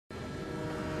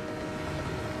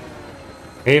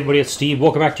Hey everybody, it's Steve.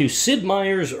 Welcome back to Sid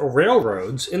Meier's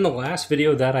Railroads. In the last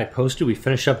video that I posted, we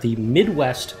finished up the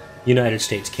Midwest United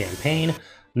States campaign.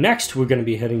 Next, we're going to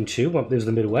be heading to, well, there's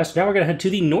the Midwest. Now we're going to head to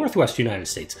the Northwest United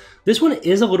States. This one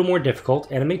is a little more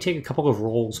difficult, and it may take a couple of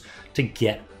rolls to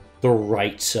get the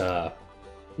right, starting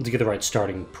to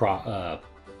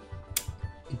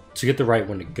get the right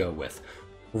one to go with.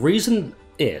 Reason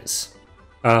is,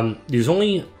 there's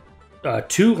only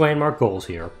 2 landmark goals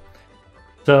here.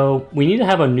 So, we need to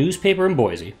have a newspaper in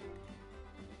Boise.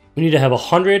 We need to have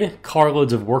 100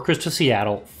 carloads of workers to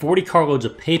Seattle, 40 carloads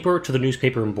of paper to the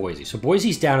newspaper in Boise. So,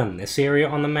 Boise's down in this area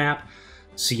on the map.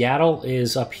 Seattle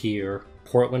is up here,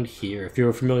 Portland here. If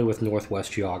you're familiar with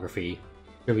Northwest geography,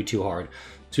 it's going to be too hard.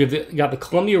 So, we've got the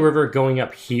Columbia River going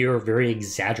up here, very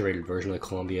exaggerated version of the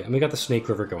Columbia, and we got the Snake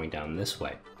River going down this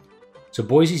way. So,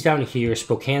 Boise's down here,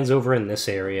 Spokane's over in this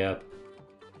area.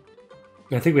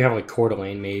 I think we have like Coeur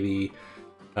d'Alene maybe.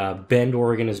 Bend,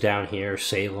 Oregon is down here,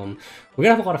 Salem. We're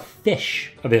going to have a lot of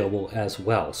fish available as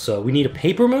well. So we need a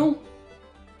paper mill.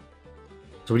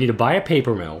 So we need to buy a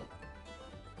paper mill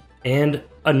and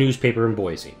a newspaper in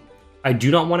Boise. I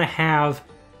do not want to have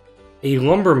a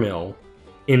lumber mill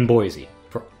in Boise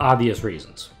for obvious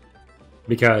reasons.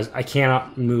 Because I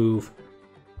cannot move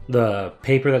the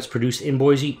paper that's produced in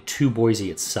Boise to Boise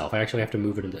itself. I actually have to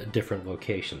move it into different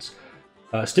locations.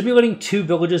 Stimulating 2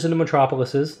 villages into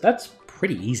metropolises. That's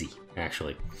pretty easy,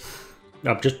 actually.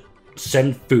 Just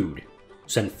send food.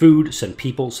 Send food, send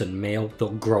people, send mail. They'll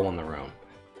grow on their own.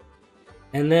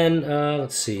 And then,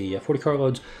 let's see, 40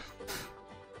 carloads.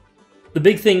 The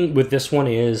big thing with this one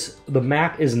is the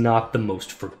map is not the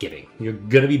most forgiving. You're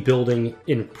going to be building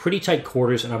in pretty tight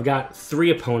quarters, and I've got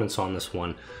 3 opponents on this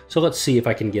one. So let's see if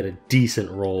I can get a decent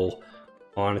roll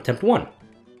on attempt 1.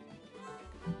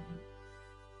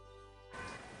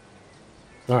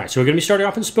 Alright, so we're going to be starting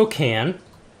off in Spokane,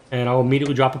 and I'll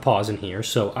immediately drop a pause in here.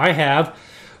 So I have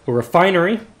a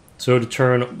refinery, so to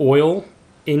turn oil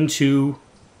into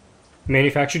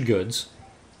manufactured goods,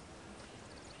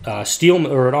 steel,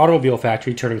 or an automobile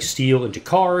factory turning steel into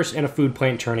cars, and a food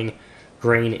plant turning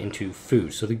grain into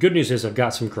food. So the good news is I've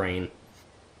got some grain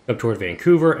up toward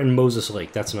Vancouver, and Moses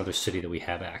Lake, that's another city that we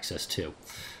have access to.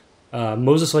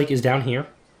 Moses Lake is down here.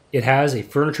 It has a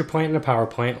furniture plant and a power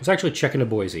plant. I was actually checking to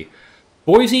Boise.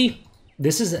 Boise,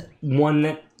 this is one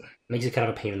that makes it kind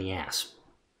of a pain in the ass.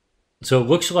 So it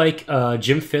looks like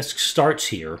Jim Fisk starts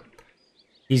here.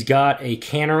 He's got a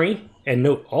cannery, and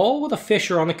note, all of the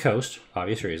fish are on the coast,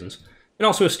 obvious reasons, and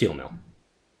also a steel mill.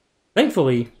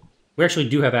 Thankfully, we actually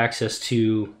do have access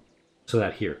to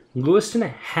that here. Lewiston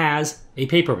has a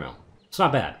paper mill. It's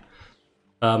not bad.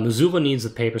 Missoula needs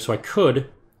the paper, so I could,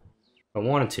 if I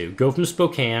wanted to, go from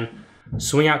Spokane,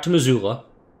 swing out to Missoula.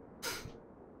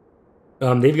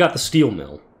 They've got the steel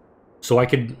mill, so I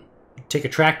could take a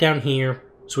track down here,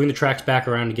 swing the tracks back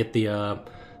around to get the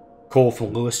coal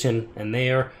from Lewiston and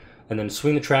there, and then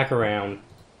swing the track around,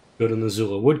 go to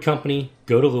Missoula Wood Company,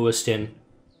 go to Lewiston,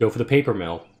 go for the paper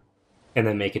mill, and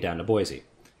then make it down to Boise.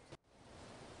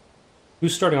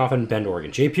 Who's starting off in Bend,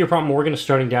 Oregon? J. Pierpont Morgan is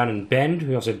starting down in Bend.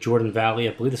 We also have Jordan Valley.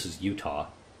 I believe this is Utah.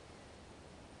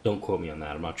 Don't quote me on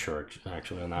that. I'm not sure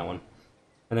actually on that one.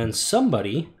 And then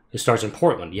somebody... It starts in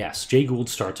Portland, yes. Jay Gould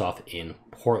starts off in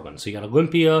Portland. So you got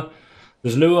Olympia.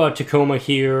 There's no Tacoma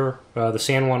here. The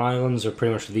San Juan Islands are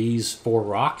pretty much these 4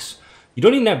 rocks. You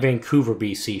don't even have Vancouver,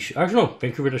 BC. Actually, no,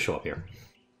 Vancouver does show up here.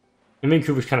 And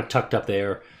Vancouver's kind of tucked up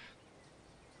there.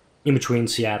 In between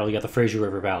Seattle, you got the Fraser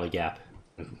River Valley Gap.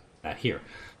 And that here.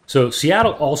 So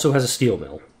Seattle also has a steel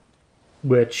mill,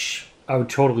 which I would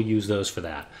totally use those for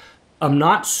that. I'm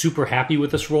not super happy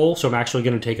with this roll, so I'm actually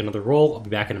going to take another roll. I'll be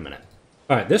back in a minute.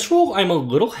 Alright, this roll I'm a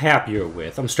little happier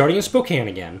with. I'm starting in Spokane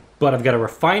again, but I've got a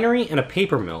refinery and a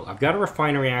paper mill. I've got a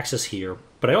refinery access here,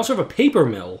 but I also have a paper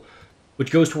mill, which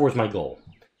goes towards my goal.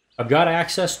 I've got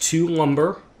access to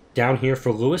lumber down here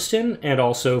for Lewiston and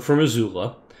also for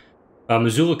Missoula.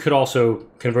 Missoula could also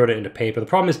convert it into paper. The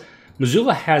problem is,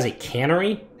 Missoula has a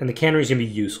cannery, and the cannery is going to be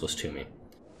useless to me.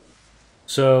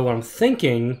 So what I'm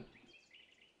thinking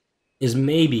is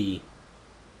maybe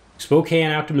Spokane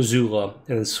out to Missoula,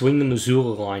 and then swing the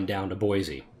Missoula line down to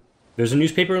Boise. There's a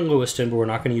newspaper in Lewiston, but we're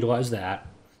not going to utilize that.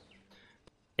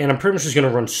 And I'm pretty much just going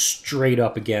to run straight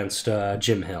up against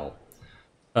Jim Hill.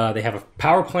 They have a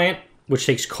power plant, which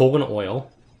takes coal and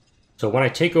oil. So when I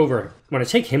take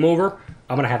him over,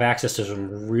 I'm going to have access to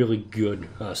some really good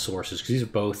sources, because these are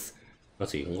both,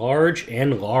 let's see, large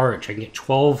and large. I can get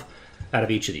 12 out of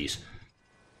each of these.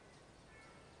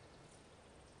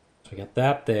 So I got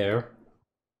that there.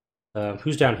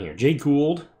 Who's down here? Jay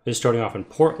Gould is starting off in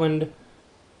Portland.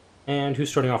 And who's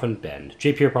starting off in Bend?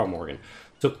 J. Pierpont Morgan.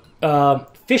 So,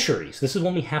 fisheries. This is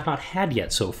one we have not had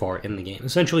yet so far in the game.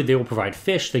 Essentially, they will provide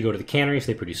fish, they go to the canneries,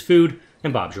 they produce food,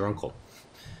 and Bob's your uncle.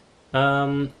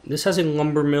 This has a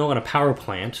lumber mill and a power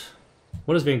plant.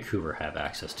 What does Vancouver have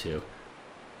access to?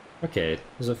 Okay,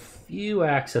 there's a few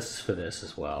accesses for this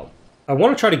as well. I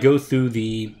want to try to go through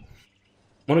the...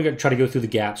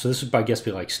 gap. So this would, I guess,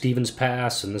 be like Stevens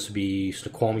Pass, and this would be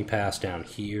Snoqualmie Pass down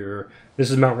here.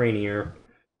 This is Mount Rainier.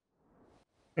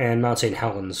 And Mount St.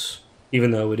 Helens.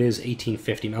 Even though it is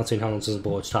 1850, Mount St. Helens isn't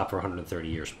below its top for 130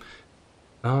 years.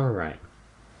 Alright.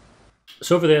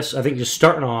 So for this, I think just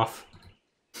starting off,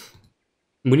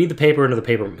 we need the paper into the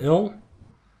paper mill.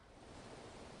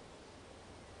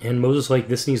 And Moses Lake,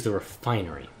 this needs the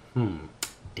refinery.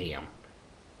 Damn.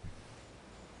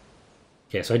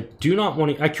 Okay, so I do not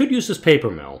want to... I could use this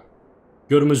paper mill,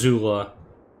 go to Missoula,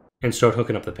 and start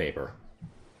hooking up the paper.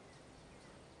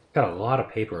 Got a lot of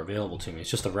paper available to me. It's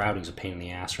just the routing's a pain in the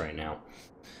ass right now.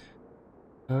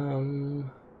 How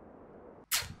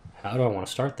do I want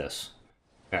to start this?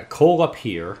 I got coal up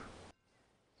here.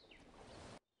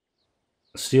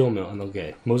 Steel mill, and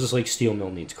okay, Moses Lake Steel Mill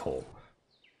needs coal.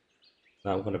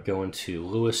 I'm going to go into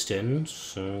Lewiston,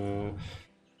 so...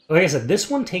 Like I said, this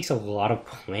one takes a lot of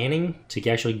planning to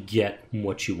actually get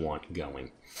what you want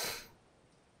going.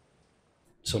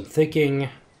 So I'm thinking...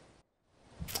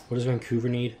 What does Vancouver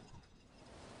need?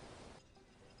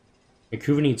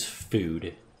 Vancouver needs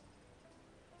food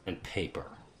and paper.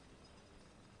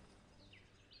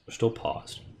 We're still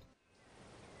paused.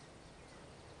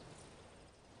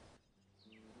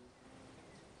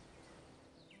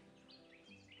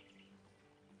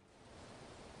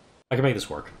 I can make this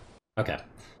work. Okay.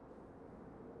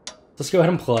 Let's go ahead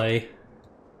and play.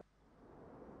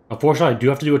 Unfortunately, I do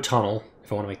have to do a tunnel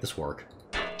if I want to make this work.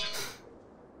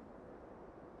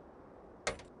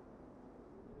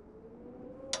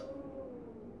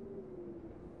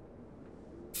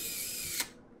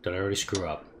 Did I already screw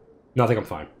up? No, I think I'm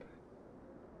fine.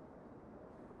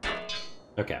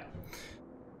 Okay.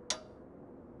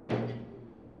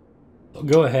 So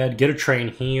go ahead, get a train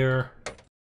here.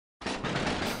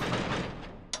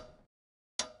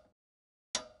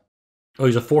 Oh,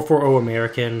 he's a 440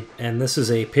 American, and this is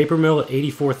a paper mill at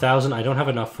 84,000. I don't have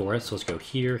enough for it, so let's go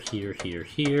here, here, here,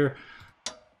 here.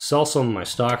 Sell some of my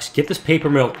stocks. Get this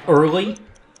paper mill early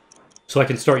so I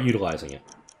can start utilizing it.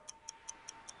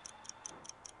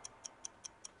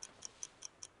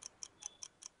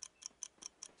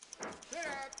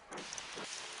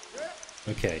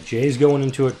 Okay, Jay's going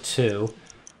into it too.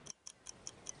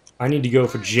 I need to go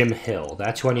for Jim Hill.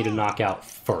 That's who I need to knock out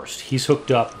first. He's hooked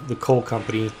up the coal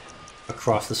company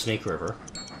across the Snake River.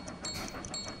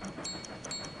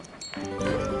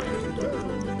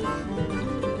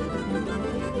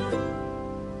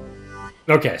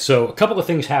 Okay, so a couple of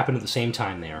things happened at the same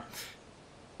time there.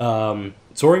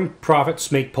 Soaring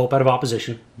profits make pulp out of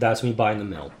opposition. That's me buying the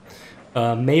mill.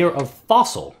 Mayor of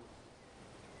Fossil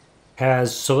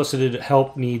has solicited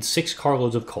help, needs 6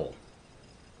 carloads of coal.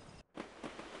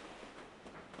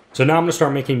 So now I'm going to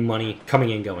start making money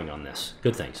coming and going on this.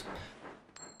 Good things.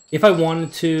 If I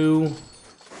wanted to...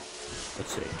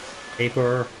 Let's see.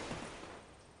 Paper.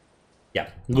 Yeah.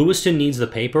 Lewiston needs the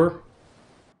paper.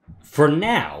 For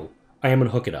now, I am going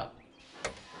to hook it up.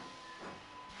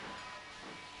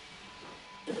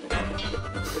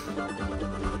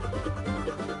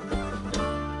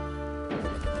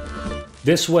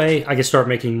 This way, I can start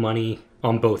making money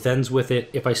on both ends with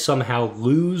it. If I somehow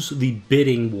lose the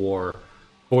bidding war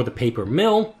for the paper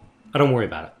mill, I don't worry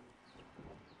about it.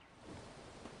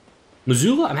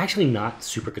 Missoula, I'm actually not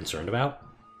super concerned about.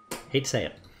 Hate to say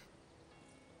it.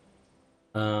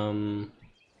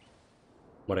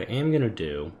 What I am going to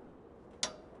do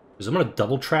is I'm going to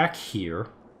double track here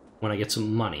when I get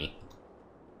some money.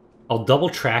 I'll double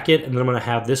track it, and then I'm going to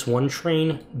have this one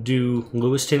train do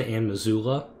Lewiston and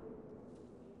Missoula.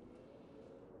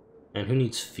 And who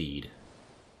needs feed?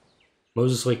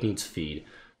 Moses Lake needs feed.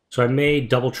 So I may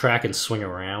double track and swing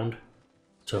around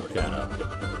to hook that up.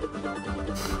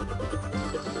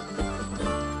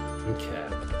 Okay.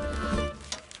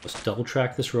 Let's double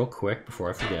track this real quick before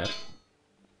I forget.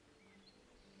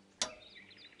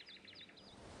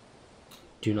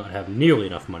 Do not have nearly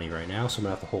enough money right now, so I'm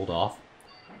going to have to hold off.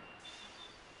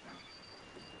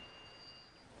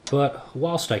 But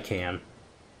whilst I can,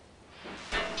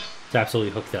 to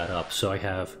absolutely hook that up, so I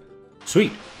have...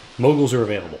 Sweet! Moguls are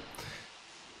available.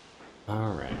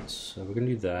 Alright, so we're going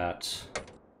to do that.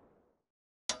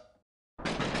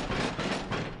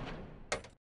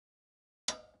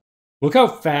 Look how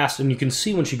fast, and you can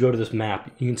see once you go to this map,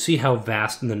 you can see how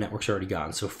vast the network's already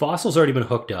gone. So Fossil's already been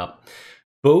hooked up.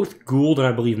 Both Gould and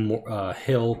I believe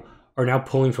Hill are now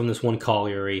pulling from this one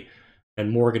colliery,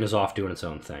 and Morgan is off doing its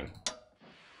own thing.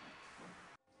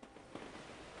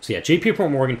 So yeah, JP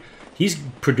Port Morgan, he's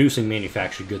producing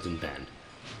manufactured goods in Bend.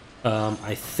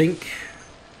 I think...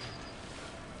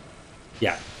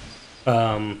 Yeah.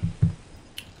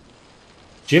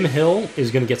 Jim Hill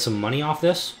is going to get some money off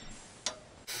this.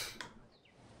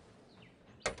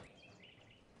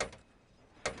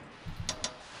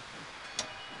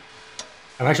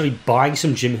 I'm actually buying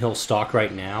some Jim Hill stock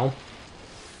right now.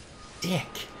 Dick.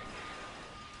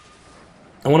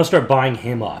 I want to start buying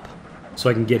him up so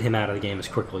I can get him out of the game as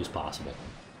quickly as possible.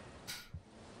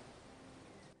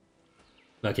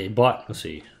 Okay, but let's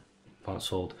see. Bought,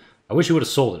 sold. I wish he would have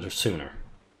sold it sooner.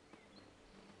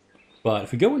 But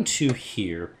if we go into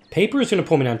here, paper is going to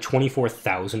pull me down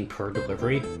 24,000 per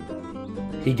delivery.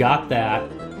 He got that,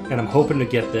 and I'm hoping to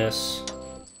get this.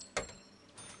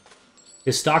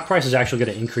 His stock price is actually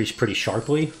going to increase pretty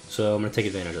sharply, so I'm going to take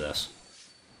advantage of this.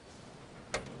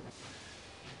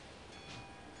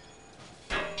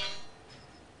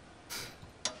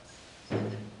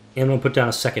 And I'm going to put down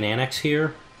a second annex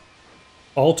here.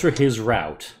 Alter his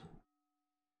route.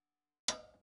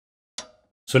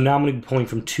 So now I'm going to be pulling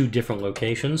from 2 different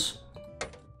locations.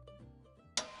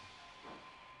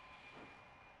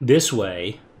 This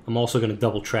way, I'm also going to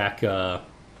double track the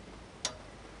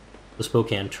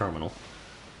Spokane terminal.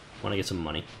 Want to get some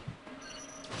money.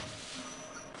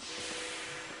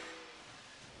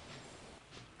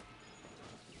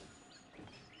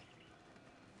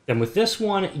 And with this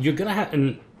one, you're going to have...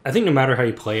 And I think no matter how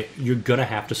you play it, you're going to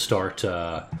have to start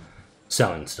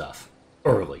selling stuff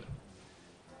early.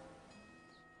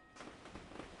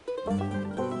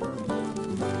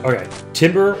 Okay,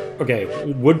 timber...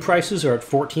 Okay, wood prices are at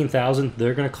 14,000.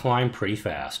 They're going to climb pretty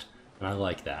fast. And I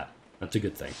like that. That's a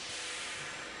good thing.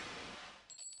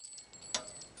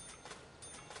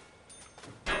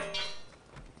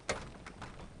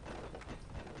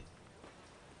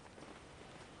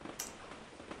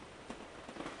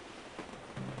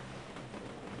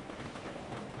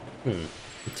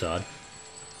 That's odd.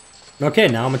 Okay,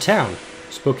 now I'm a town.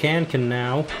 Spokane can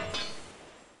now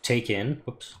take in...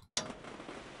 Whoops.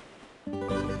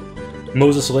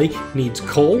 Moses Lake needs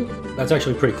coal. That's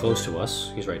actually pretty close to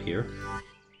us. He's right here.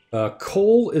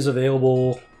 Coal is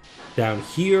available down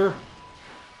here,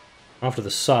 off to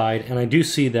the side, and I do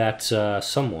see that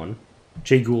someone,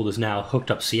 Jay Gould, is now hooked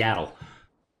up Seattle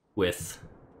with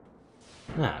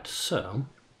that, so...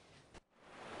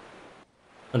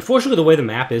 Unfortunately, the way the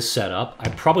map is set up, I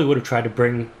probably would have tried to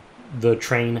bring the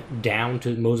train down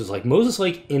to Moses Lake. Moses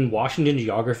Lake in Washington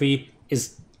geography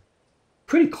is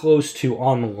pretty close to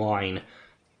on the line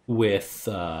with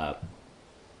Seattle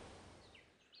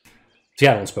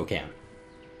and Spokane.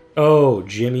 Oh,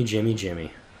 Jimmy, Jimmy,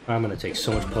 Jimmy. I'm going to take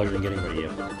so much pleasure in getting rid of you.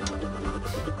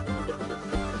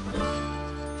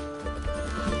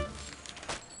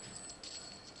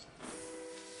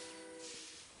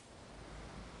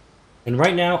 And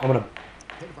right now, I'm going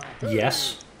to...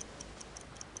 Yes.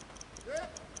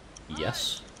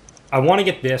 Yes. I want to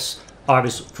get this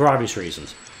for obvious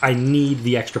reasons. I need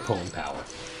the extra pulling power.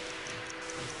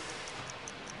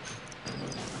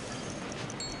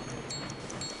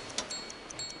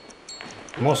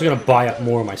 I'm also going to buy up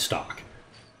more of my stock.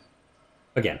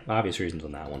 Again, obvious reasons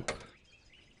on that one.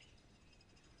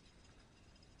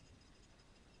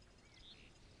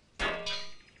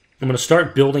 I'm going to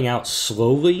start building out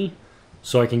slowly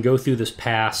so I can go through this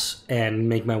pass and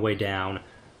make my way down.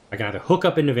 I can either hook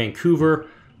up into Vancouver.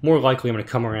 More likely I'm going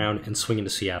to come around and swing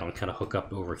into Seattle and kind of hook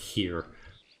up over here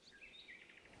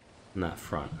on that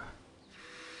front.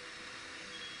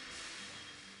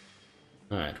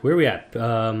 Alright, where are we at?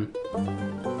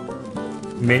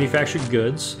 Manufactured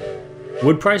goods.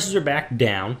 Wood prices are back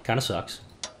down. Kind of sucks.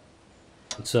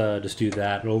 Let's just do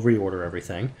that and we'll reorder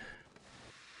everything.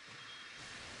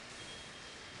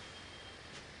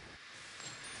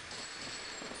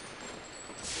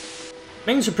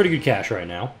 Making some pretty good cash right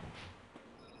now.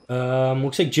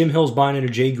 Looks like Jim Hill's buying into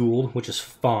Jay Gould, which is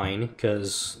fine,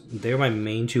 because they're my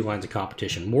main 2 lines of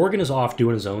competition. Morgan is off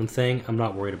doing his own thing. I'm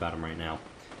not worried about him right now.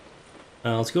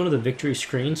 Let's go to the victory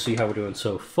screen, see how we're doing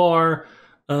so far.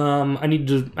 I need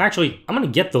to... Actually, I'm going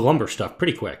to get the lumber stuff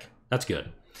pretty quick. That's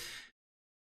good.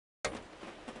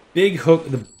 Big hook...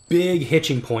 The big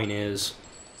hitching point is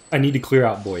I need to clear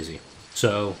out Boise.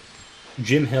 So,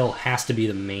 Jim Hill has to be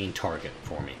the main target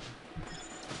for me.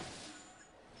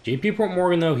 JP Port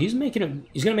Morgan, though, he's going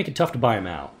to make it tough to buy him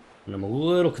out. And I'm a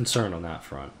little concerned on that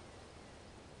front.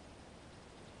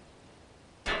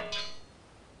 Go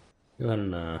ahead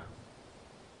and,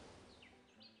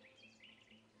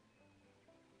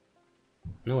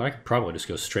 You know what, I could probably just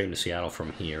go straight into Seattle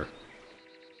from here.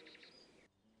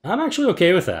 I'm actually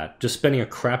okay with that. Just spending a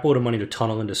crap load of money to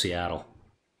tunnel into Seattle.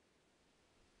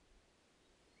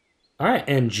 Alright,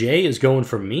 and Jay is going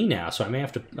for me now, so I may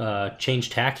have to change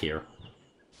tack here.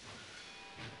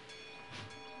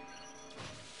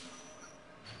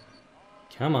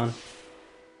 Come on.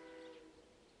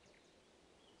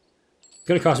 It's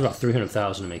going to cost about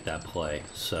 $300,000 to make that play,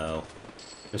 so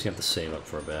I'm just going to have to save up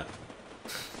for a bit.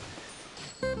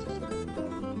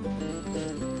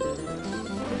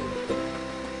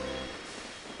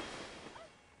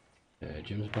 Okay,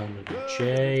 Jim's buying to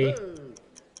Jay.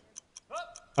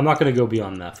 I'm not going to go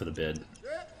beyond that for the bid.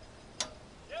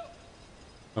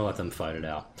 I'll let them fight it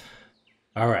out.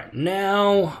 Alright,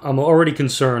 now I'm already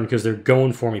concerned because they're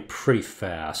going for me pretty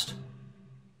fast.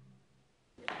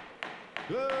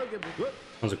 That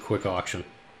was a quick auction.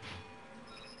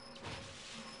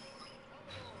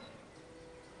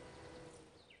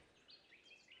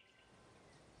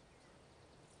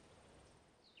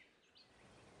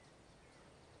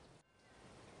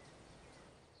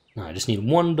 I just need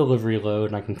one delivery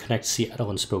load and I can connect Seattle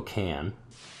and Spokane.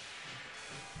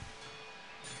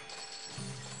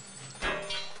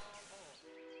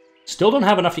 Still don't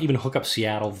have enough to even hook up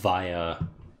Seattle via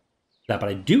that, but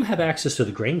I do have access to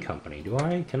the grain company. Do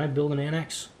I? Can I build an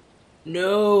annex?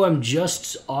 No, I'm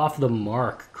just off the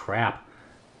mark. Crap.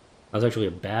 That was actually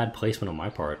a bad placement on my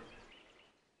part.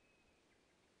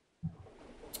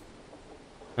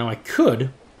 Now I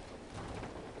could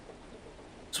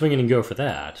swing in and go for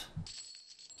that.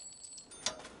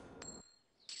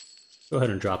 Go ahead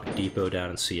and drop a depot down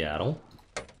in Seattle.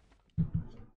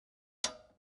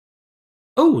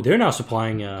 Oh, they're now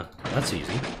supplying, that's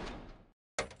easy.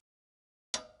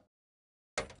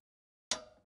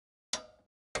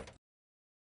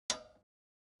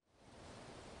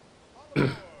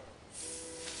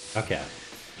 Okay.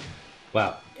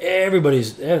 Wow.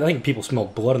 Everybody's... I think people smell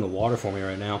blood in the water for me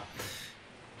right now.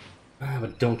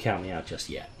 But don't count me out just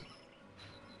yet.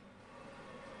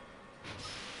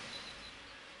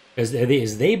 As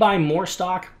they buy more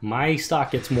stock, my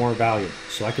stock gets more valuable.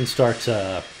 So I can start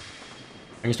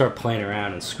playing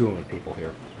around and schooling people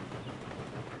here.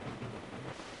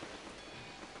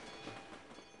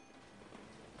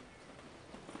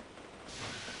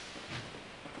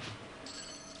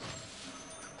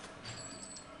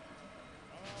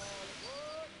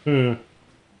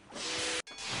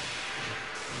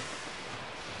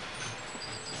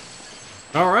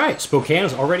 Alright, Spokane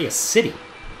is already a city.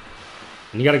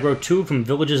 And you gotta grow 2 from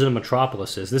villages and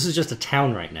metropolises. This is just a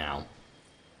town right now.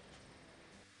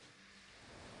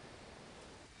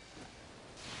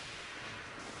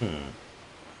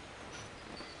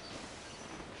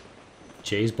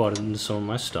 Jay's bought into some of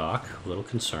my stock. A little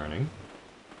concerning.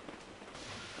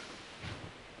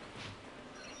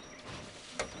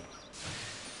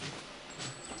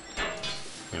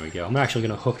 There we go. I'm actually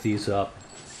going to hook these up.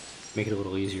 Make it a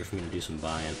little easier for me to do some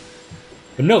buying.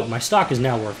 But note, my stock is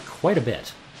now worth quite a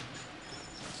bit.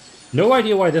 No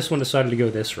idea why this one decided to go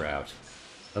this route.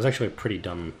 That was actually a pretty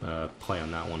dumb play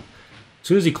on that one. As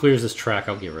soon as he clears this track,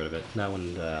 I'll get rid of it. That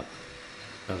one, that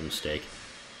was a mistake.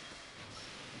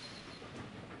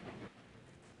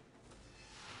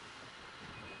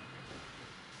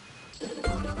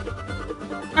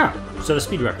 Ah, set a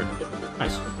speed record.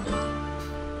 Nice.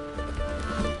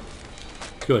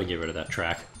 Let's go ahead and get rid of that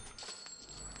track.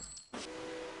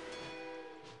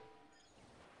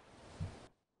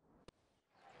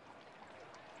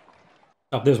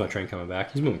 Oh, there's my train coming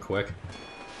back. He's moving quick.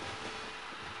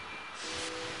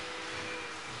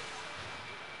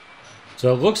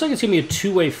 So it looks like it's going to be a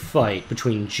two-way fight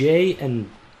between Jay and...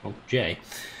 well, Jay.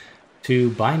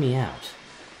 To buy me out.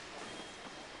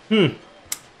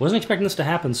 Wasn't expecting this to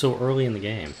happen so early in the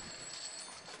game.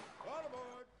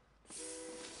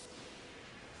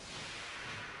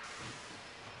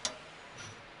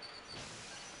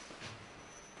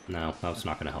 No, that's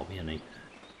not going to help me any.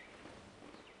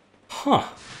 Huh.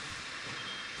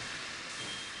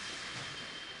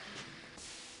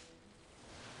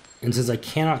 And since I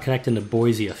cannot connect into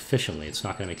Boise efficiently, it's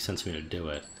not going to make sense for me to do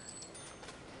it.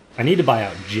 I need to buy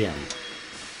out Jim.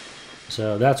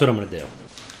 So that's what I'm going to do.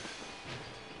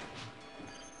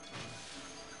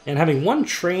 And having one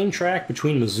train track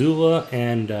between Missoula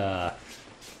and,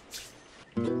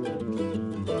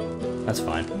 that's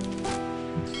fine.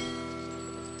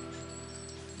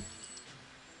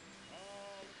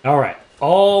 Alright,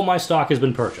 all my stock has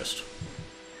been purchased.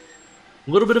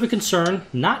 A little bit of a concern,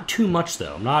 not too much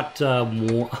though. I'm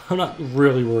not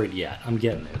really worried yet. I'm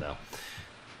getting there though.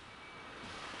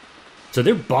 So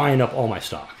they're buying up all my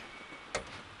stock,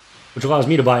 which allows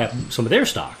me to buy up some of their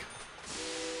stock.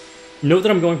 Note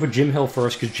that I'm going for Jim Hill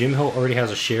first, because Jim Hill already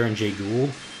has a share in Jay Gould.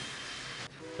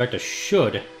 In fact, I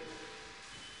should.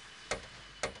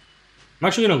 I'm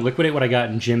actually going to liquidate what I got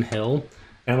in Jim Hill,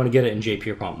 and I'm going to get it in J.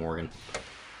 Pierpont Morgan.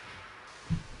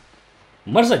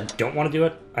 Much as I don't want to do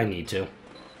it, I need to.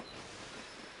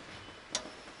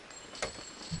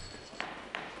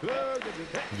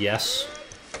 Yes.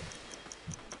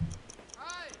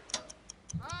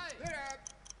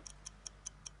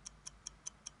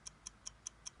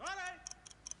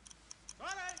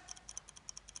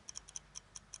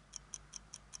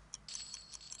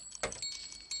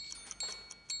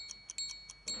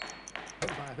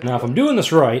 Now, if I'm doing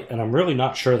this right, and I'm really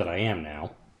not sure that I am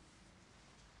now,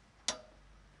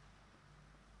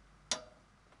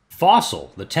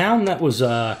 Fossil, the town that was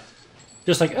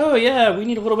just like, oh yeah, we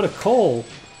need a little bit of coal.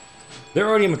 They're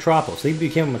already a metropolis. They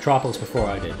became a metropolis before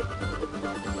I did.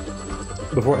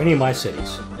 Before any of my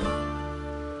cities.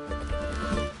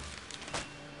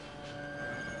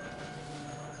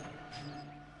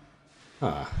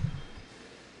 Huh.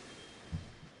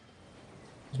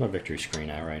 Where's my victory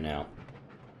screen at right now?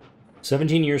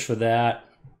 17 years for that.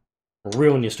 We're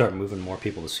really need to start moving more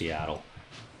people to Seattle.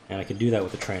 And I can do that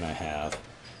with the train I have.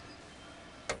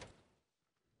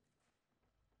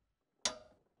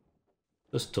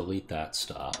 Just delete that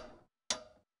stop.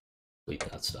 Delete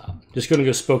that stop. Just gonna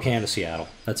go Spokane to Seattle.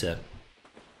 That's it.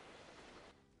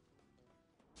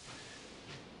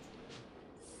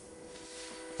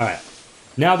 Alright.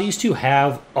 Now these two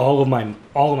have all of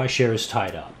my shares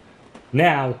tied up.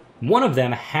 Now, one of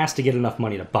them has to get enough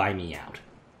money to buy me out.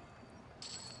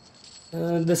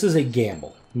 This is a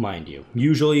gamble, mind you.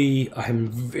 Usually, I'm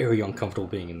very uncomfortable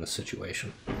being in this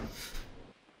situation.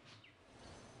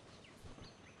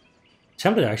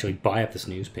 Tempted to actually buy up this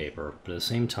newspaper, but at the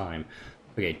same time...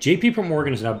 Okay, JP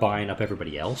Morgan is now buying up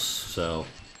everybody else, so...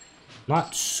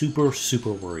 Not super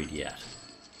worried yet.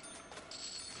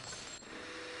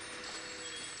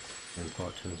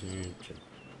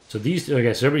 So these...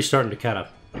 Okay, so everybody's starting to kind of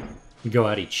go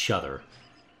at each other.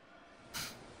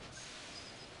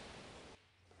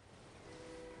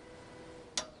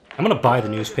 I'm gonna buy the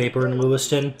newspaper in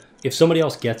Lewiston. If somebody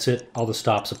else gets it, I'll just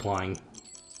stop supplying.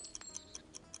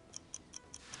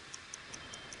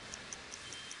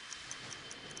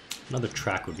 Another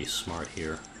track would be smart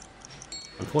here.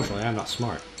 Unfortunately, I'm not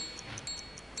smart.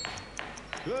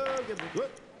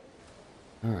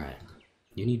 Alright.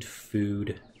 You need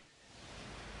food.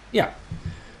 Yeah.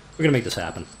 We're gonna make this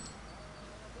happen.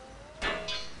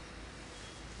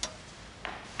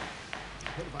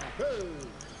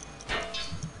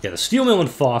 Yeah, the steel mill in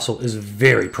Fossil is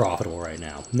very profitable right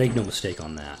now. Make no mistake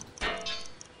on that.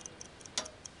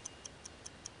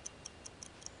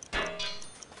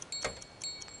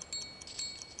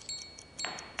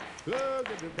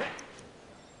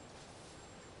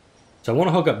 So I want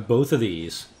to hook up both of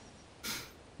these.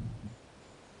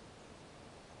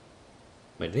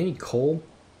 Wait, do they need coal?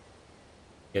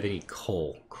 Yeah, they need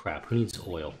coal. Crap, who needs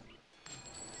oil?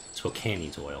 Spokane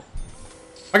needs oil.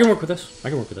 I can work with this. I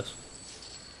can work with this.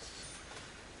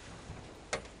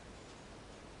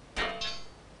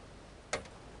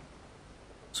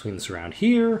 Swing this around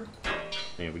here.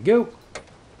 There we go.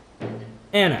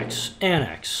 Annex.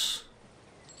 Annex.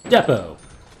 Depot.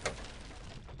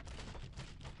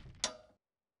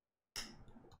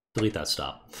 Delete that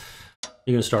stop.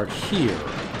 You're going to start here.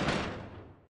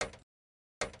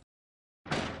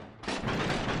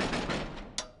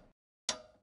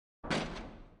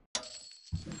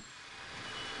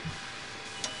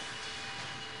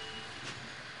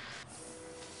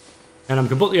 And I'm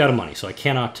completely out of money, so I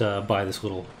cannot buy this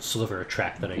little sliver of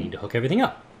track that I need to hook everything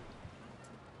up.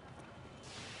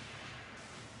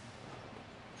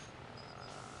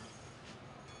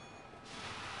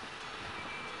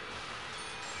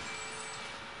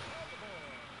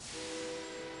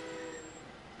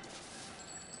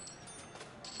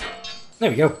 There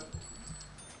we go.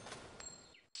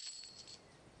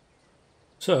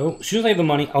 So, as soon as I have the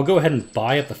money, I'll go ahead and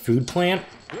buy up the food plant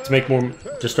to make more,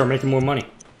 to start making more money.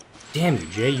 Damn you,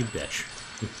 Jay, you bitch.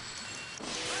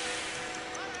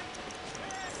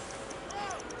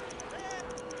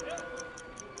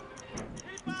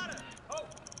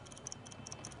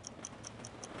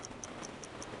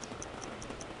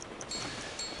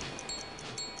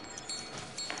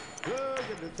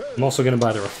 I'm also going to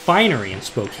buy the refinery in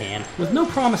Spokane, with no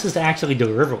promises to actually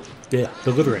deliver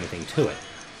anything to it.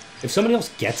 If somebody else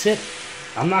gets it,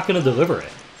 I'm not going to deliver it.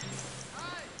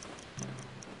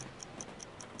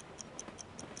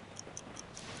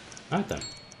 Alright then.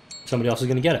 Somebody else is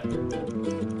going to get it.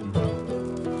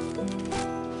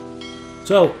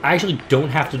 So, I actually don't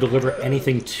have to deliver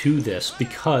anything to this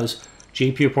because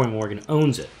JP Point Morgan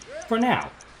owns it for now.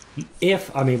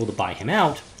 If I'm able to buy him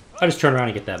out, I just turn around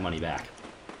and get that money back.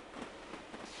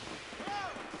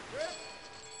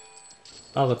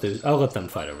 I'll let them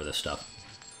fight over this stuff.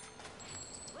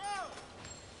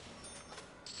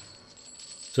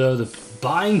 So the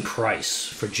buying price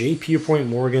for JP Point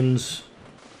Morgan's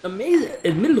amazing.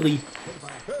 Admittedly,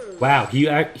 wow,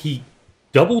 he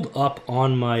doubled up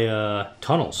on my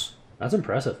tunnels. That's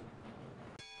impressive.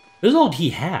 This is all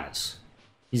he has.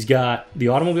 He's got the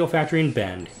automobile factory in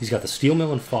Bend. He's got the steel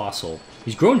mill in Fossil.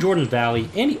 He's grown Jordan Valley,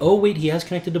 and oh wait, he has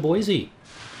connected to Boise.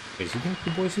 Wait, is he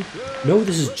connected to Boise? No,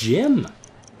 this is Jim.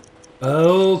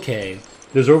 Okay,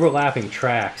 there's overlapping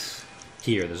tracks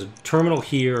here. There's a terminal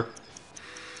here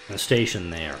and a station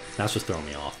there. That's what's throwing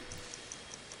me off.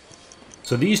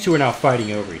 So these two are now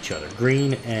fighting over each other,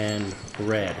 green and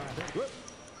red.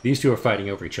 These two are fighting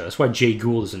over each other. That's why Jay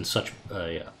Gould is in such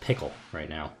a pickle right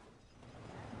now.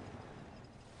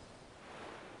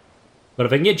 But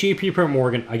if I can get JP Point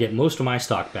Morgan, I get most of my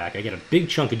stock back. I get a big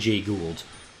chunk of Jay Gould.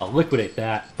 I'll liquidate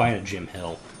that, buy into Jim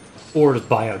Hill. Or just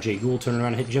buy out Jay Gould, turn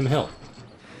around and hit Jim Hill.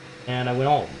 And I win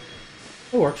all of them.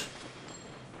 It works.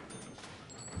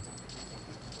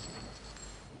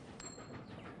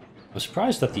 I'm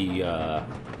surprised that the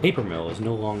paper mill is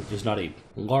not a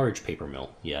large paper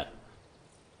mill yet.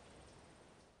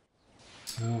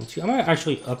 Let's see, I might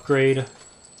actually upgrade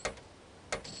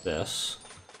this.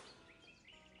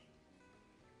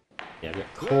 Yeah, I've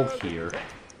got coal here.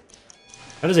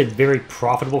 That is a very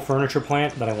profitable furniture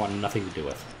plant that I want nothing to do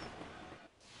with.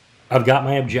 I've got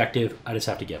my objective, I just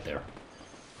have to get there.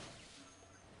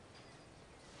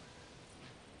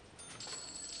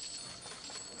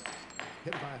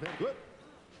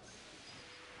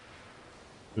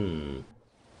 Can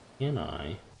I?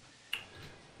 Let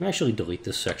me actually delete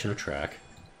this section of track.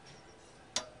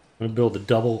 I'm gonna build a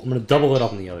double. I'm gonna double it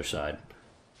up on the other side.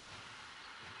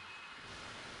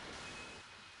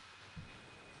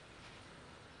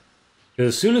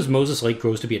 Because as soon as Moses Lake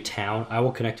grows to be a town, I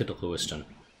will connect it to Lewiston.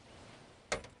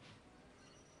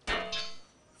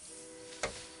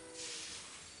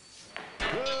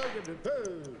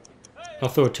 I'll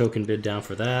throw a token bid down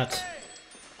for that.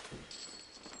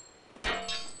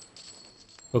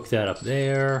 Hook that up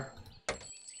there.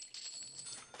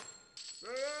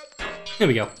 There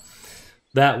we go.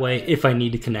 That way, if I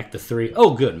need to connect the three...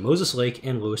 Oh, good. Moses Lake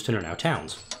and Lewiston are now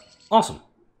towns. Awesome.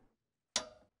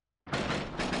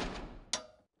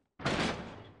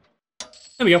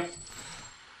 There we go.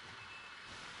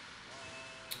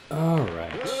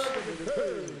 Alright.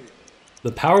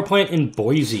 The power plant in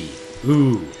Boise.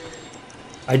 Ooh.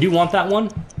 I do want that one,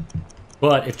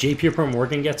 but if JP Point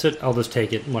Morgan gets it, I'll just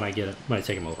take it when I get it, when I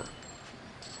take him over.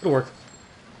 It'll work.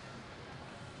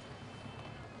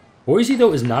 Boise,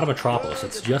 though, is not a metropolis.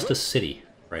 It's just a city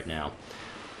right now.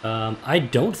 I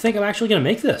don't think I'm actually going to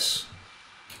make this.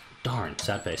 Darn,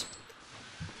 sad face.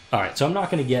 Alright, so I'm not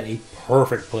going to get a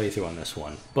perfect playthrough on this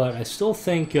one, but I still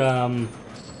think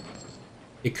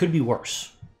it could be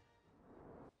worse.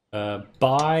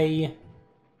 By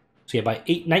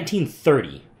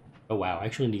 1930. Oh wow, I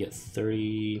actually need to get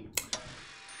 30...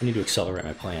 I need to accelerate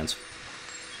my plans.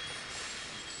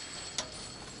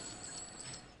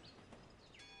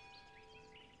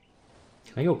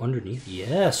 Can I go underneath?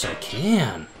 Yes, I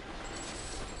can!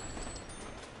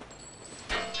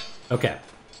 Okay.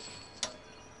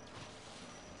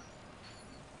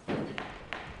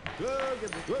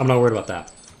 I'm not worried about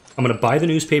that. I'm gonna buy the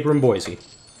newspaper in Boise.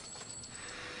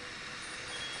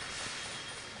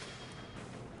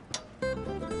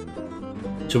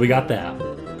 So we got that.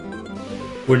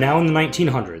 We're now in the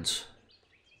 1900s.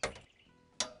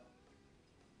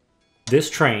 This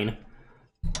train,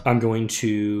 I'm going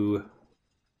to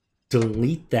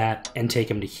delete that and take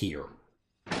him to here.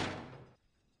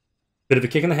 Bit of a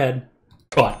kick in the head,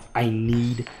 but I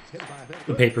need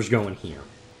the papers going here.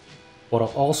 What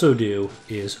I'll also do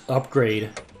is upgrade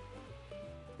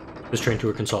this train to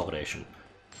a consolidation.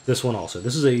 This one also.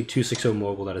 This is a 260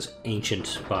 mogul that is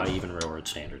ancient by even railroad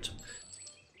standards.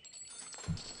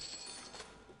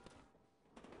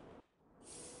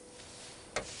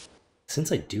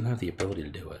 Since I do have the ability to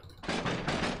do it.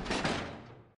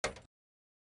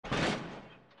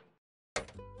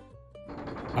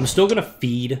 I'm still going to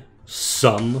feed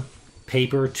some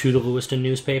paper to the Lewiston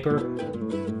newspaper.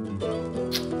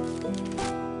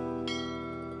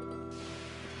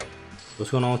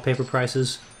 What's going on with paper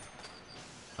prices?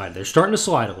 Alright, they're starting to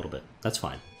slide a little bit. That's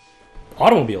fine.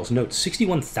 Automobiles, note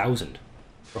 61,000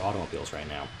 for automobiles right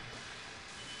now.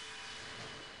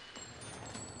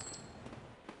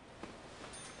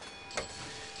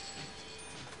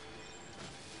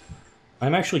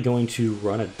 I'm actually going to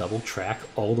run a double track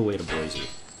all the way to Boise.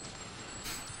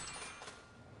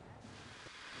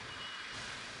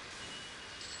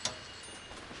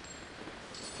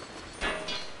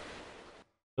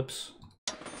 Oops.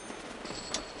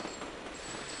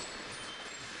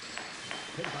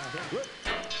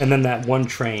 And then that one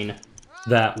train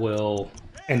that will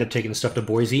end up taking the stuff to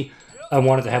Boise, I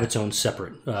want it to have its own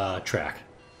separate track.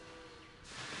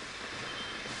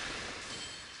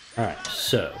 Alright,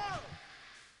 so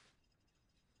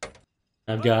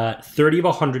I've got 30 of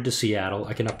 100 to Seattle.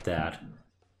 I can up that.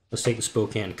 Let's take the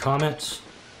Spokane Comets.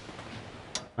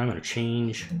 I'm going to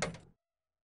change.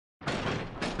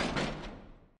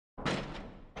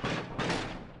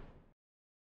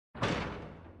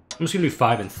 I'm just going to do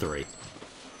 5 and 3.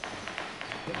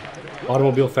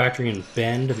 Automobile factory in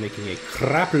Bend, making a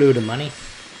crap load of money.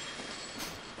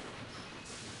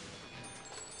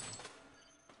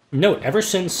 Note, ever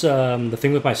since the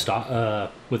thing with my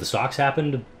stock, with the stocks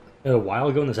happened a while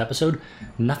ago in this episode,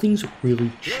 nothing's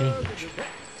really changed.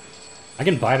 I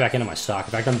can buy back into my stock.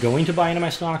 In fact, I'm going to buy into my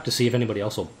stock to see if anybody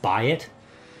else will buy it.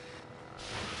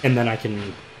 And then I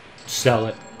can sell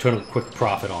it, turn a quick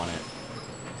profit on it.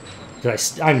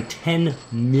 I'm $10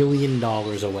 million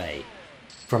away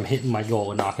from hitting my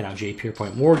goal and knocking out J.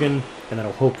 Pierpont Morgan, and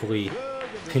that'll hopefully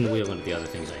pinwheel into the other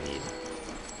things I need.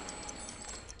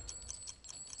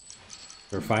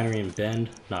 The refinery in Bend,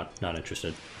 not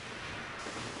interested.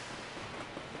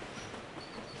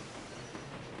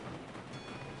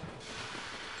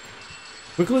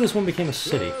 Quickly, this one became a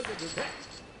city.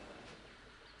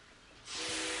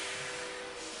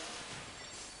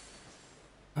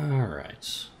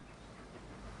 Alright.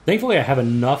 Thankfully, I have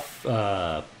enough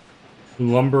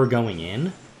lumber going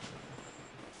in.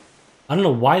 I don't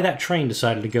know why that train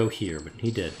decided to go here, but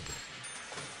he did.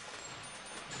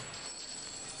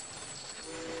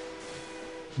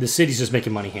 The city's just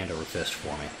making money hand over fist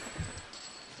for me.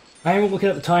 I am looking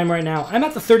at the time right now. I'm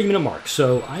at the 30-minute mark,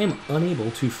 so I am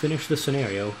unable to finish the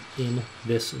scenario in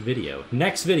this video.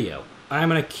 Next video, I'm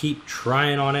going to keep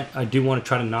trying on it. I do want to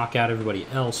try to knock out everybody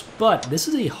else, but this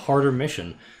is a harder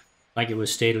mission, like it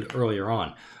was stated earlier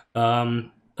on.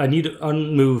 I need to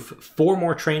move 4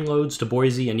 more train loads to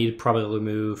Boise. I need to probably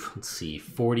move, let's see,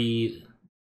 40...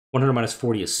 100 minus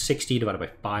 40 is 60, divided by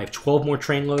 5. 12 more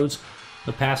train loads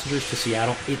of passengers to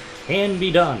Seattle. It can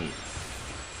be done.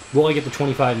 Will I get the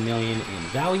 $25 million in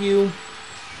value?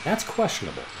 That's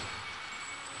questionable.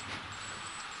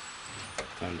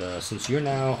 And since you're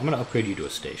now... I'm going to upgrade you to a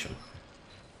station.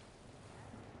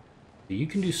 You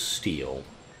can do steel.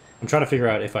 I'm trying to figure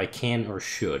out if I can or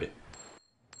should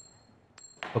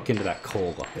hook into that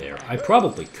coal up there. I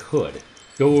probably could.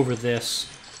 Go over this,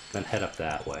 then head up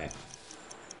that way.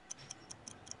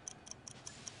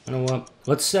 You know what?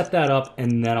 Let's set that up,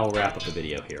 and then I'll wrap up the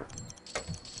video here.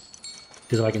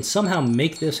 Because if I can somehow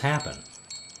make this happen,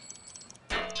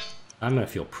 I'm going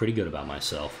to feel pretty good about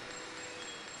myself.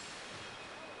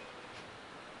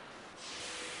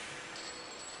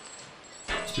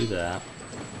 Let's do that.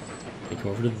 Then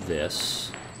come over to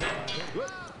this.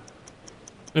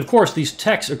 And of course, these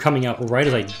texts are coming out right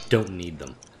as I don't need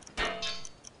them.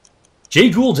 Jay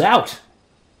Gould's out!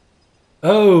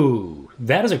 Oh,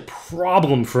 that is a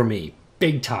problem for me.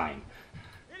 Big time.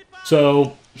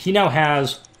 So, he now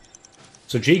has...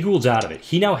 So Jay Gould's out of it.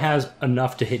 He now has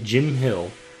enough to hit Jim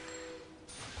Hill.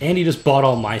 And he just bought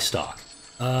all my stock.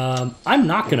 I'm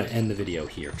not going to end the video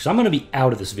here, because I'm going to be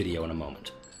out of this video in a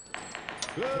moment.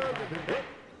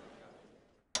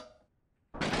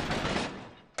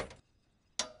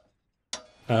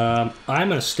 I'm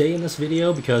going to stay in this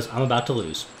video because I'm about to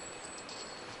lose.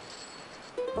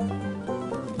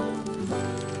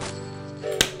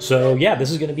 So yeah,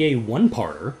 this is going to be a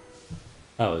one-parter.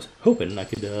 I was hoping I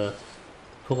could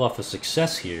pull off a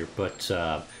success here, but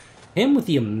him with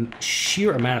the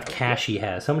sheer amount of cash he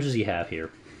has. How much does he have here?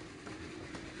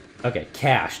 Okay,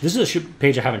 cash. This is a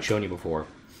page I haven't shown you before.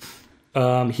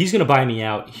 He's going to buy me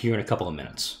out here in a couple of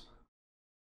minutes.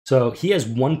 So he has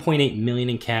 1.8 million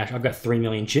in cash. I've got 3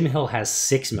 million. Jim Hill has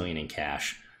 6 million in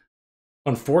cash.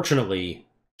 Unfortunately,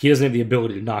 he doesn't have the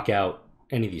ability to knock out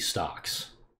any of these stocks.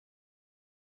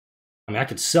 I mean, I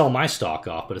could sell my stock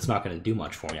off, but it's not going to do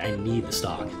much for me. I need the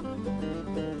stock.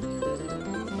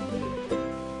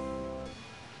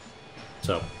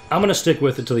 So, I'm going to stick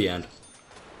with it till the end.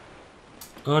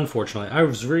 Unfortunately, I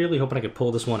was really hoping I could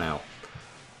pull this one out.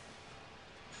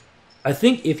 I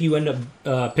think if you end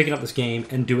up picking up this game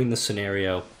and doing this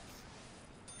scenario,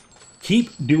 keep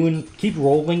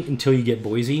rolling until you get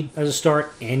Boise as a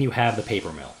start, and you have the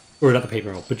paper mill. Or not the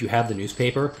paper mill, but you have the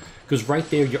newspaper. Because right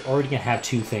there, you're already going to have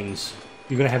 2 things.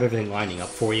 You're going to have everything lining up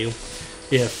for you.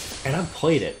 if, and I've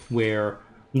played it, where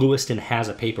Lewiston has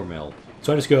a paper mill.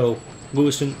 So I just go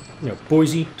Lewiston,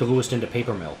 Boise to Lewiston to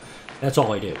paper mill. That's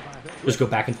all I do. Just go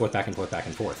back and forth, back and forth, back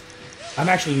and forth. I'm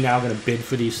actually now going to bid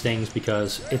for these things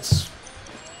because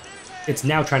it's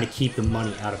now trying to keep the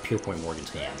money out of Pierpoint Morgan's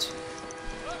hands.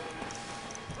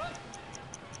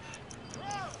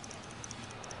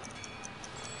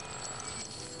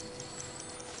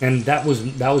 And that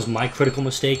was my critical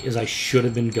mistake, is I should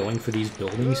have been going for these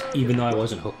buildings, even though I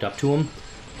wasn't hooked up to them.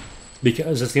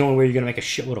 Because it's the only way you're going to make a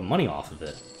shitload of money off of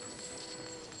it,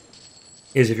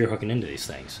 is if you're hooking into these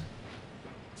things.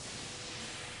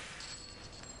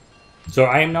 So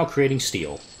I am now creating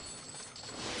steel.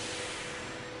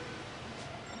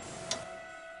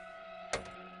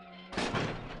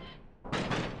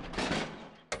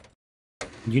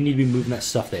 You need to be moving that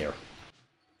stuff there.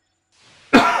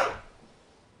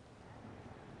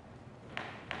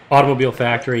 Automobile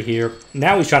factory here.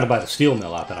 Now he's trying to buy the steel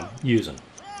mill out that I'm using.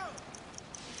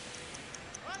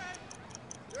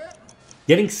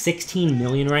 Getting 16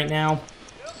 million right now,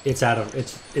 it's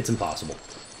impossible.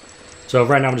 So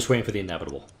right now I'm just waiting for the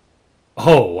inevitable.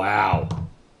 Oh wow.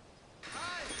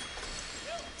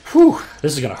 Whew,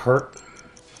 this is gonna hurt.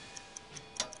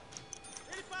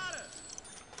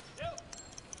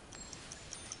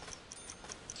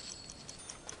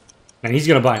 And he's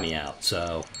going to buy me out,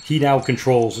 so he now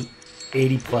controls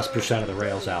 80+% of the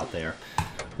rails out there.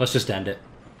 Let's just end it.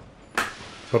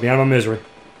 Put me out of my misery.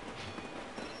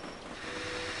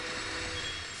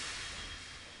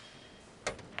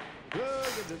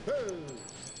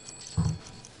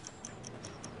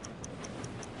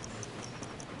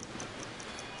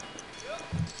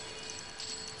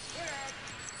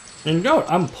 And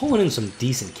I'm pulling in some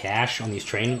decent cash on these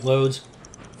train loads.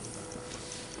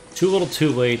 Too little, too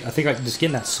late. I think just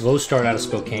getting that slow start out of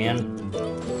Spokane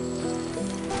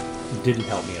didn't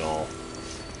help me at all.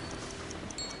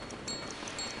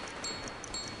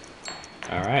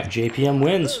 Alright, JPM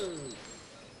wins.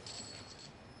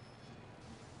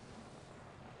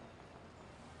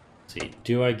 Let's see,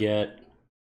 do I get...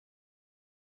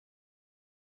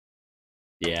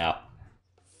 Yeah.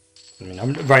 I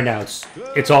mean, right now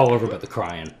it's all over but the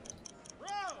crying.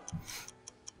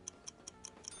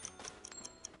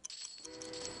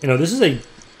 This is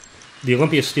the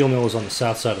Olympia Steel Mill is on the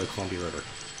south side of the Columbia River.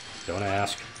 Don't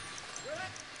ask.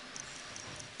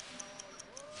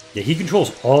 Yeah, he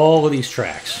controls all of these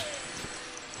tracks.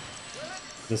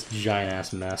 This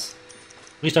giant-ass mess.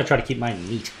 At least I try to keep mine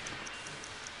neat.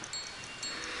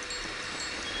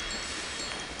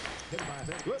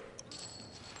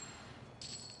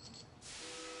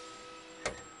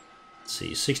 Let's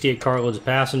see, 68 carloads of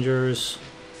passengers.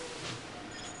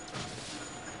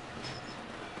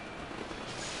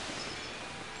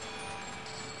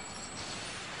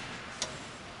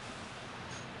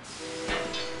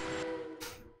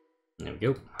 There we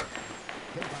go.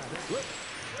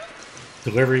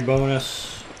 Delivery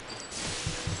bonus.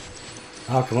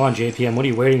 Oh, come on, JPM. What are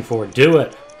you waiting for? Do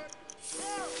it.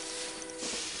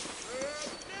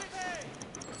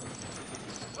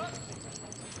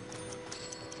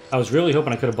 I was really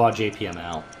hoping I could have bought JPM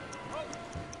out.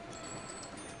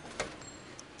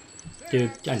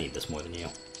 Dude, I need this more than you.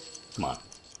 Come on.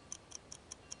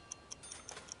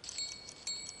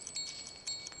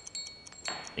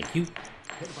 Thank you.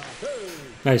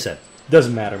 Like I said,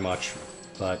 doesn't matter much,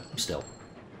 but still.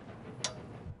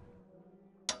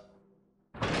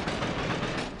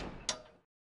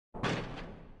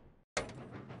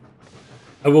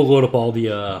 I will load up all the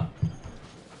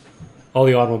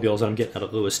automobiles that I'm getting out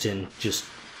of Lewiston just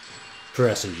for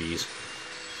S&Gs.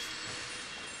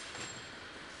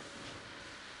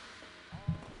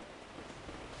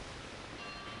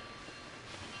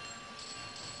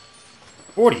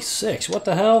 $46, what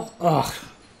the hell? Ugh.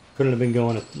 Couldn't have been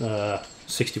going at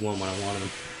 61 when I wanted them.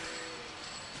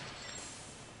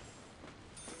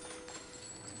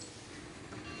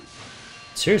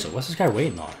 Seriously, what's this guy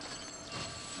waiting on?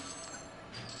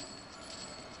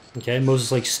 Okay,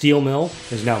 Moses Lake Steel Mill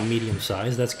is now medium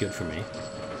sized. That's good for me.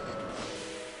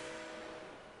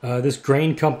 This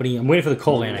grain company, I'm waiting for the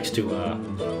coal annex to,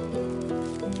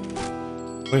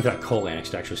 waiting for that coal annex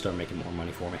to actually start making more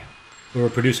money for me. Or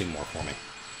producing more for me.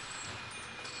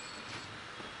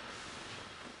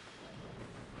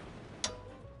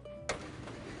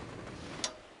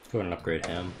 Go ahead and upgrade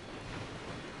him.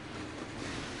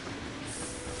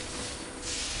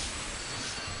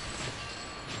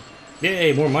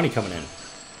 Yay, more money coming in.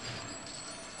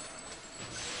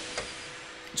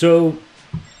 So,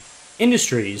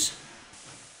 industries,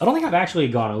 I don't think I've actually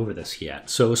gone over this yet.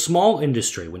 So, a small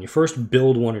industry, when you first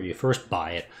build one or you first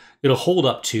buy it, it'll hold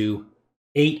up to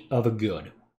 8 of a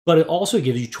good. But it also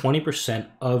gives you 20%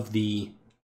 of the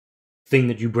thing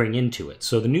that you bring into it.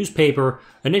 So the newspaper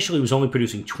initially was only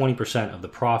producing 20% of the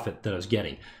profit that I was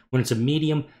getting. When it's a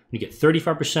medium, you get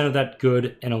 35% of that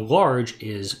good, and a large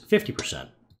is 50%.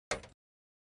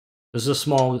 This is a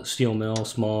small steel mill,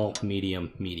 small,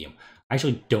 medium, medium. I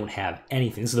actually don't have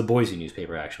anything. This is the Boise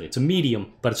newspaper, actually. It's a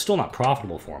medium, but it's still not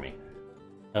profitable for me.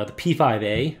 The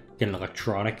P5A, get an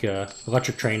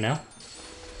electric train now.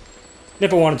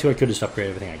 If I wanted to, I could just upgrade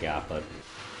everything I got, but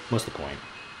what's the point?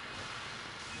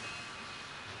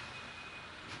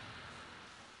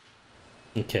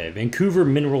 Okay, Vancouver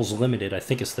Minerals Limited, I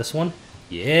think it's this one.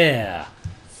 Yeah!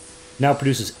 Now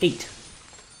produces 8.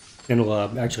 And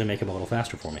it'll actually make them a little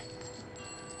faster for me.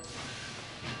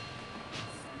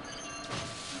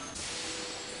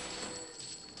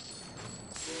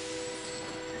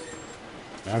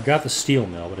 Now I've got the steel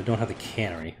mill, but I don't have the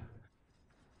cannery.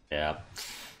 Yeah.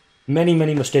 Many,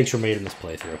 many mistakes were made in this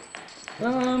playthrough.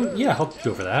 Yeah, I'll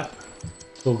go for that.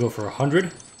 We'll go for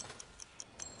 100.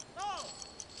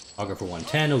 I'll go for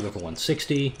 110, he'll go for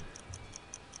 160.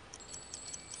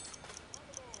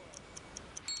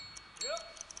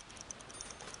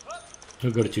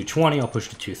 He'll go to 220, I'll push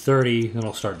to 230, then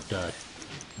I'll start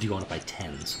going up by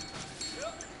 10s.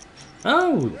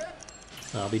 Oh!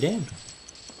 I'll be damned.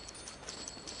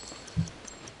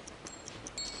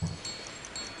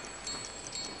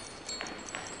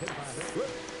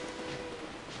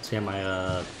 See,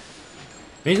 my,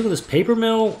 basically this paper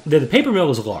mill, the paper mill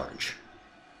is large.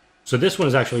 So this one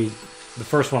is actually the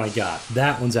first one I got.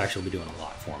 That one's actually doing a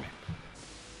lot for me.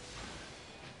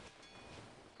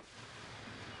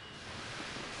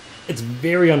 It's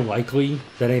very unlikely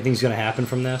that anything's going to happen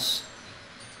from this.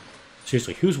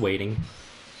 Seriously, who's waiting?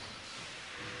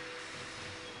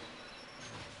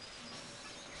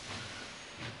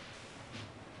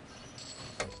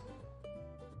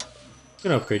 I'm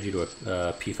going to upgrade you to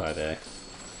a P5A.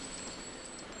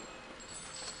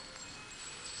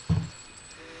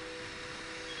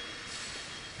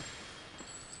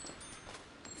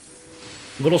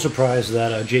 A little surprised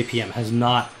that JPM has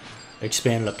not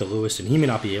expanded up to Lewiston. He may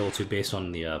not be able to based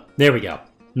on the... There we go.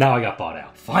 Now I got bought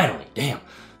out. Finally. Damn.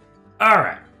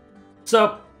 Alright.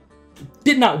 So,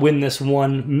 did not win this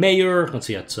one. Mayor, let's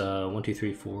see, it's 1, 2,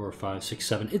 3, 4, 5, 6,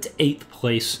 7. It's 8th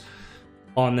place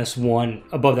on this one.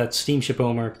 Above that, steamship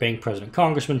owner, bank president,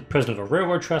 congressman, president of a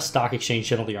railroad trust, stock exchange,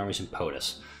 general of the armies, and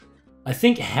POTUS. I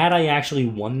think had I actually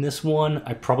won this one,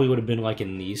 I probably would have been like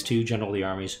in these two, general of the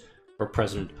armies, or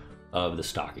president of the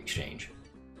stock exchange.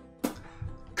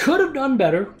 Could have done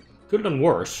better. Could have done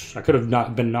worse. I could have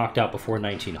not been knocked out before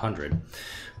 1900.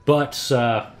 But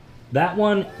that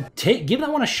one, give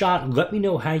that one a shot. Let me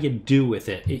know how you do with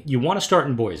it. You want to start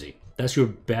in Boise. That's your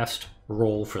best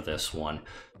role for this one.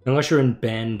 Unless you're in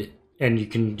Bend and you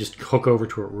can just hook over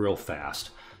to it real fast.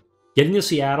 Getting to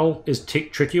Seattle is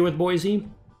trickier with Boise,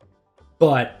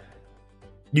 but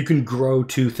you can grow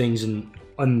two things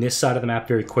on this side of the map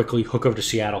very quickly, hook over to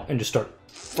Seattle, and just start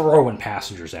throwing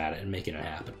passengers at it and making it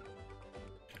happen.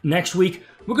 Next week,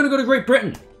 we're going to go to Great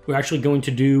Britain. We're actually going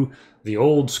to do the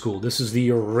old school. This is the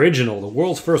original, the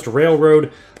world's first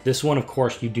railroad. This one, of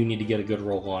course, you do need to get a good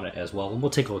roll on it as well, and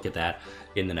we'll take a look at that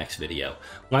in the next video.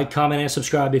 Like, comment, and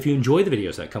subscribe if you enjoy the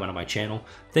videos that come out of my channel.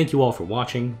 Thank you all for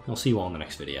watching. I'll see you all in the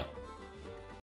next video.